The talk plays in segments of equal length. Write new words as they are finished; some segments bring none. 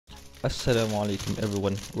Assalamualaikum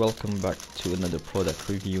everyone, welcome back to another product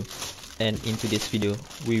review, and in today's video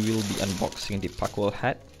we will be unboxing the Pakol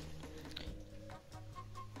hat.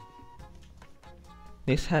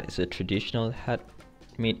 This hat is a traditional hat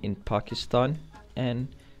made in Pakistan, and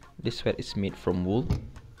this hat is made from wool,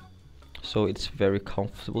 so it's very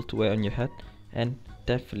comfortable to wear on your head and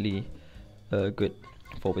definitely good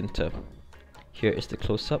for winter. Here is the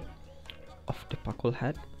close-up of the Pakol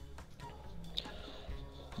hat.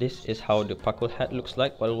 This is how the Pakol hat looks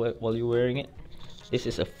like while you're wearing it. This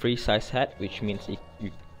is a free size hat, which means it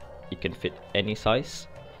can fit any size.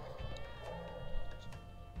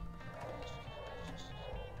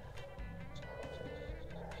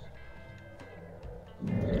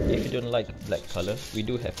 If you don't like black color, we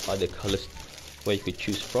do have other colors where you could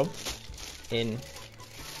choose from. You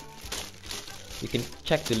can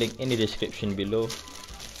check the link in the description below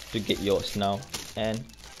to get yours now, and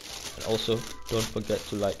also don't forget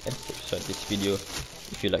to like and subscribe this video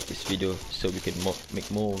if you like this video, so we can make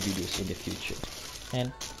more videos in the future.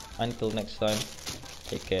 And until next time,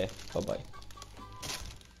 take care, bye bye.